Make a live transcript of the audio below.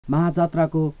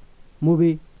महाजात्राको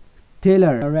movie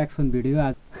trailer reaction video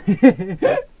आज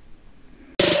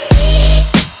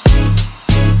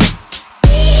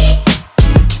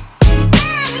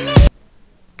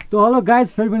तो hello guys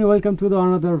फेरि पनि welcome to the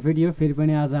another video. फेरि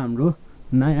पनि आज हाम्रो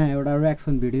नयाँ एउटा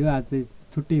रिएक्सन भिडियो। आज चाहिँ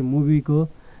छुट्टै मुभीको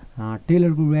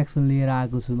ट्रेलरको रिएक्सन लिएर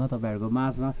आएको छु म तपाईहरुको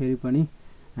माझमा फेरि पनि।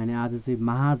 अनि आज चाहिँ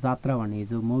महाजात्रा भन्ने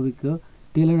हिजो मुभीको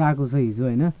ट्रेलर आएको छ हिजो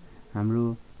हैन।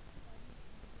 हाम्रो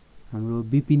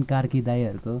बिपिन कार्की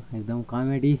दाइहरुको एकदम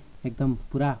कमेडी एकदम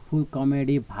पुरा फुल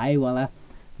कमेडी भाइवाला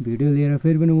भिडियो लिएर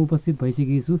फेरि पनि उपस्थित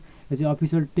भइसकेको छु। यो चाहिँ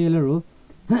अफिसियल ट्रेलर हो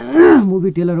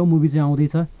मुभी ट्रेलर हो। मुभी चाहिँ आउँदै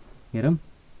छ हेरौँ।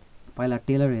 पहिला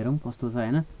ट्रेलर हेरौँ कस्तो छ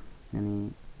हैन। अनि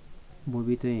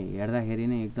मुभी चाहिँ हेर्दाखेरि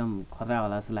नै एकदम खतरा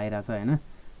होला जस्तो लागिरहेछ हैन।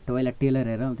 त पहिला ट्रेलर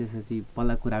हेरौँ त्यसपछि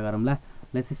पल्ला कुरा गरौँला।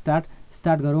 लेट्स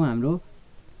स्टार्ट गरौँ हाम्रो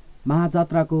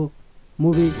महाजात्राको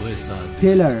movie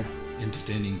trailer.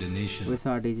 Entertaining the nation.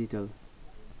 पैसा डिजिटल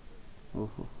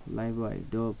ओहो लाइभ भाइ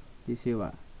डोप यो सेवा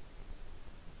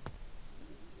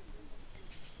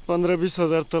 15-20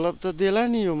 हजार तलब त देला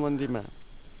नि यो मन्दीमा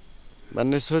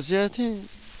भन्ने सोचेको थिएँ।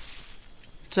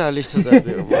 40 हजार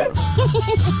दियो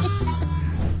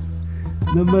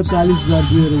नम्बर 40 हजार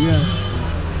दियो रे क्या।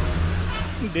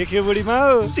 देख्यो बुढीमा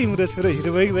तिम्रो छोरो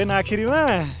हिरो भइगयो भएन आखिरीमा।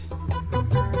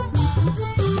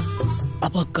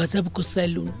 अब गजबको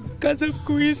सैलुन,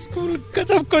 गजबको स्कुल,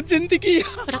 गजबको जिन्दगी।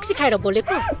 रक्सी खाएर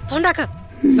बोलेको ठन्डा खा।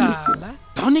 साला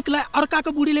धनिकलाई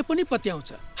अर्काको बुढीले पनि पत्याउँछ,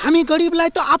 हामी गरिबलाई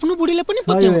त आफ्नो बुढीले पनि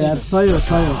पत्याउँदैन। सही हो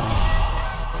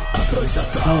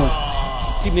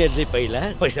तिमीहरूले पहिला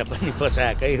पैसा पनि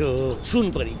बचाएकै हो, सुन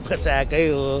पनि बचाएकै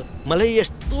हो। मलाई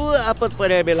यस्तो आपत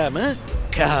परेको बेलामा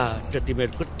ठ्याक्क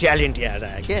तिमीहरूको ट्यालेन्ट याद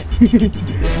आयो क्या।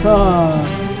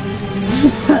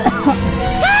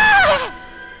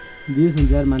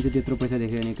 20,000 मान्छे त्यत्रो पैसा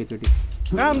देख्यो भने एकैचोटि।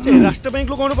 काम चाहिँ राष्ट्र बैंक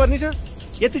लगाउनु पर्ने छ।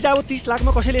 यति चाहिँ अब 30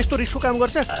 लाखमा कसैले यस्तो रिस्कको काम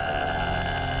गर्छ?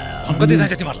 कति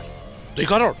चाहिन्छ तिमीहरूलाई? 2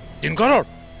 करोड, 3 करोड,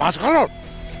 5 करोड?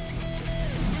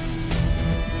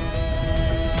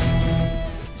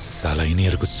 साला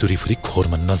यिनीहरूको चुरीफुरी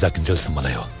खोरमा नजाकिन्जेलसम्म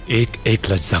मलाई हो।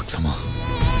 एकलाई जाग्छ म।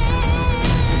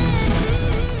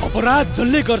 अपराध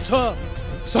जसले गर्छ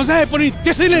सजाय पनि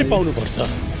त्यसैले पाउनु पर्छ।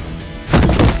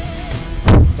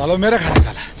 तलब मेरा खाने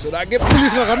साला। सुरागे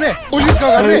पुलिसको गर्ने।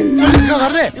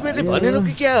 तिमीहरूले भनेर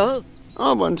कि क्या हो?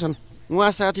 भन्छन्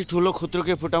उहाँ साथी ठुलो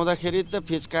खुत्रुके फुटाउँदाखेरि त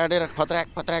फिज काटेर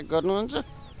फत्राक गर्नुहुन्छ।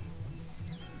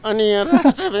 अनि यहाँ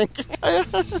राष्ट्र बैंक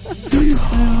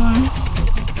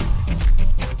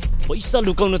पैसा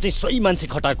लुकाउन चाहिँ सही मान्छे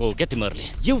खटाएको हो क्या तिमीहरूले?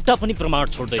 एउटा पनि प्रमाण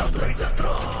छोड्दैन।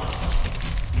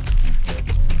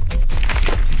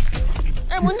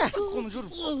 मुन्ना कमजोर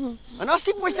अनि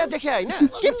अस्ति पैसा देखे हैन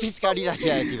के फिस काडी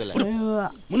राख्या यति बेला।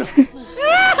 मुन्ना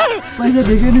पैसा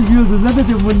देखे नि बिउ हुन्छ त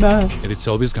त्यो मुन्ना। यदि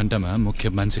 24 घण्टामा मुख्य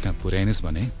मान्छे कहाँ पुर्याइनस्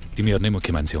भने तिमीहरु नै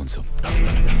मुख्य मान्छे हुन्छौ।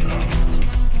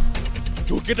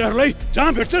 त्यो केटाहरुलाई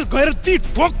जहाँ भेट्छस् गएर ती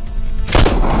ठोक।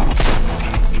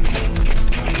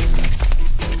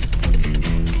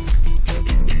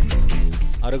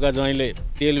 अरूका ज्वाइँले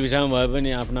तेल भिसामा भए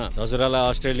पनि आफ्ना हजुरलाई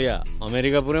अस्ट्रेलिया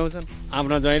अमेरिका पुर्याउँछन्।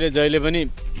 आफ्ना ज्वाइँले जहिले पनि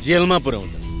जेलमा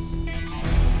पुर्याउँछन्।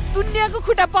 दुनियाँको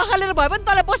खुट्टा पखालेर भए पनि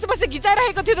तँलाई बसे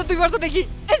घिचाइरहेको थियो त 2 वर्षदेखि।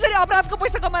 यसरी अपराधको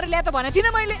पैसा कमाएर ल्याए त भने थिएन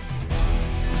मैले।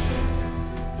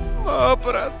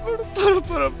 अपराधबाट तर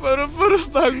पर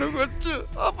भाग्नु खोज्छु।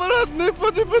 अपराध नै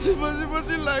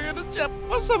पछि लागेर च्याप्प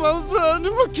समाउँछ। अनि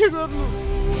म के गर्नु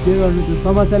त्यो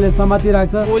समस्याले समाति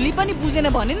राख्छ। भोलि पनि बुझेन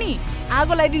भने नि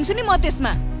आगो लगाइदिन्छु नि म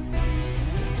त्यसमा।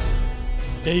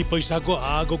 त्यही पैसाको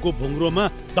आगोको भुङ्ग्रोमा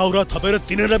दाउरा थपेर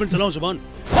तिनीहरूलाई पनि चलाउँछु भन्।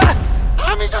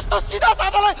 हामी जस्तो सिधा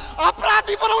साधालाई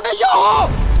अपराधी बनाउने यो हो।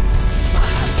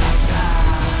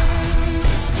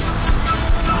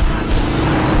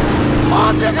 म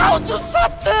देखाउँछु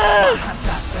सत्य।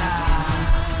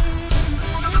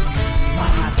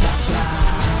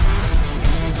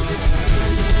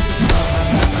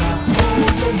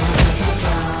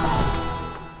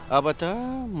 अब त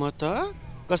म त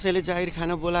कसैले जाहिर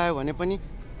खान बोलायो भने पनि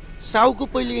साउको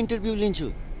पहिले इन्टरभ्यू लिन्छु।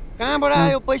 कहाँबाट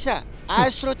आयो पैसा? आय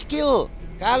स्रोत के हो?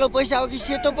 कालो पैसा हो कि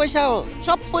सेतो पैसा हो?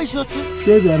 सबै सोध्छु।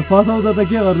 त्यही भएर फसाउँदा त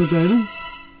के गर्नु त हैन।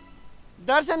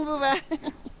 दर्शन बुबा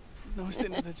नमस्ते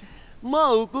नेताजी। म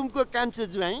हुकुमको कान्छो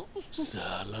ज्वाइँ।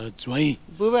 साला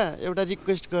ज्वाइँ। बुबा एउटा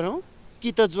रिक्वेस्ट गरौँ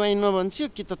कि त ज्वाइँ नभन्स्यो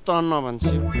कि त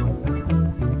नभन्स्यो।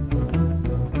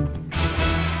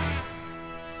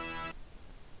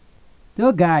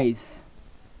 त्यो गाइस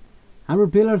हाम्रो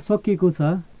ट्रेलर सकिएको छ।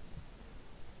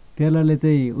 ट्रेलरले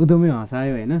चाहिँ उदमै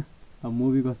हँसायो हैन। अब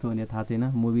मुभी कस्तो हुने थाहा छैन।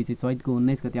 मुभी चाहिँ चैतको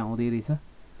 19 गते आउँदै रहेछ।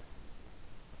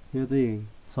 यो चाहिँ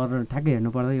सर ठ्याक्कै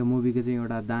हेर्नुपर्दा यो मुभीको चाहिँ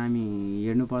एउटा दामी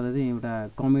हेर्नुपर्दा चाहिँ एउटा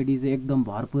कमेडी चाहिँ एकदम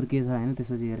भरपुर के छ होइन,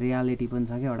 त्यसपछि रियालिटी पनि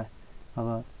छ क्या एउटा। अब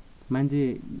मान्छे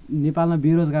नेपालमा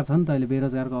बेरोजगार छ नि त अहिले,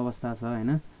 बेरोजगारको अवस्था छ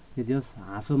होइन, त्यो जस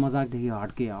हाँसो मजाकदेखि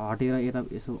हटेर यता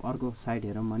यसो अर्को साइड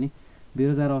हेरौँ भने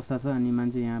बेरोजगार अवस्था छ अनि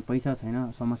मान्छे यहाँ पैसा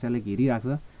छैन, समस्याले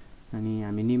घेरिरहेको छ। अनि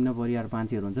हामी निम्न परिवार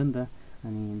मान्छेहरू हुन्छ नि त,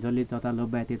 अनि जसले जता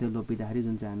लोभ्याए त्यतै लोभिँदाखेरि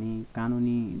जुन चाहिँ हामी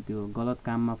कानुनी त्यो गलत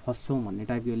काममा फस्छौँ भन्ने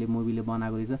टाइपको यसले मुभीले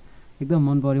बनाएको रहेछ। एकदम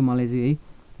मन पऱ्यो मलाई चाहिँ है।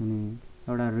 अनि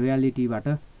एउटा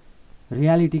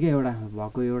रियालिटीकै एउटा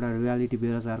भएको एउटा रियालिटी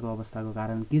बेरोजगारको अवस्थाको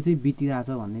कारण के चाहिँ बितिरहेछ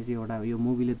भन्ने चाहिँ एउटा यो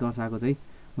मुभीले दर्शाएको चाहिँ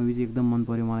मुभी चाहिँ एकदम मन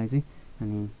पऱ्यो मलाई चाहिँ।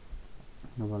 अनि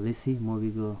अब लेसी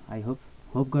मुभीको आई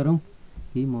होप गरौँ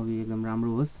कि मुभी एकदम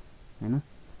राम्रो होस् होइन।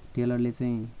 टेलरले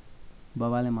चाहिँ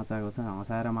बबाले मचाएको छ,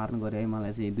 हँसाएर मार्नु गऱ्यो है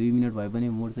मलाई चाहिँ। 2 मिनट भए पनि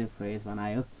मुड चाहिँ फ्रेस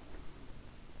बनायो,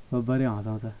 बब्बरै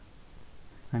हँसाउँछ।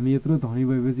 हामी यत्रो धनी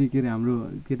भएपछि के अरे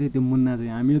हाम्रो के अरे त्यो मुन्ना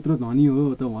चाहिँ हामी यत्रो धनी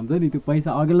हो त भन्छ नि, त्यो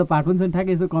पैसा अघिल्लो पार्ट पनि छ नि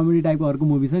ठ्याक्कै यसो कमेडी टाइपको अर्को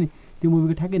मुभी छ नि, त्यो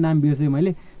मुभीको ठ्याक्कै नाम बिर्सेँ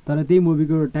मैले, तर त्यही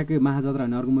मुभीको ट्याक्कै महाजात्रा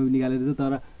भन्ने अर्को मुभी निकालेको छ,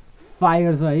 तर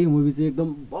फायर छ है मुभी चाहिँ एकदम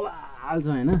बवाल छ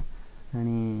होइन।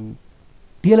 अनि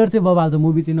टेलर चाहिँ बवाल छ,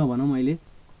 मुभी चाहिँ नभनौँ मैले,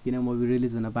 किन मुभी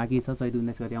रिलिज हुन बाँकी छ, चैत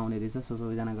 19 गरी आउने रहेछ।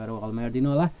 सबैजना गएर हलमा हेरिदिनु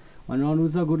होला भन्ने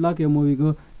अनुरोध छ। गुड लक यो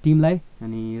मुभीको टिमलाई,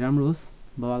 अनि राम्रो होस्,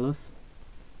 बवाल होस्,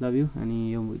 लभ यु।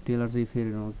 अनि यो टेलर चाहिँ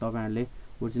फेरि तपाईँहरूले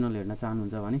ओरिजिनल हेर्न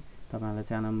चाहनुहुन्छ भने तपाईँहरूलाई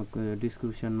च्यानलमा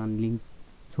डिस्क्रिप्सनमा लिङ्क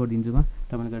छोडिदिन्छु म,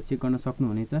 तपाईँले गएर चेक गर्न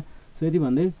सक्नुहुनेछ। सो यति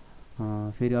भन्दै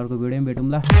फेरि अर्को भिडियोमा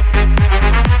भेटौँला।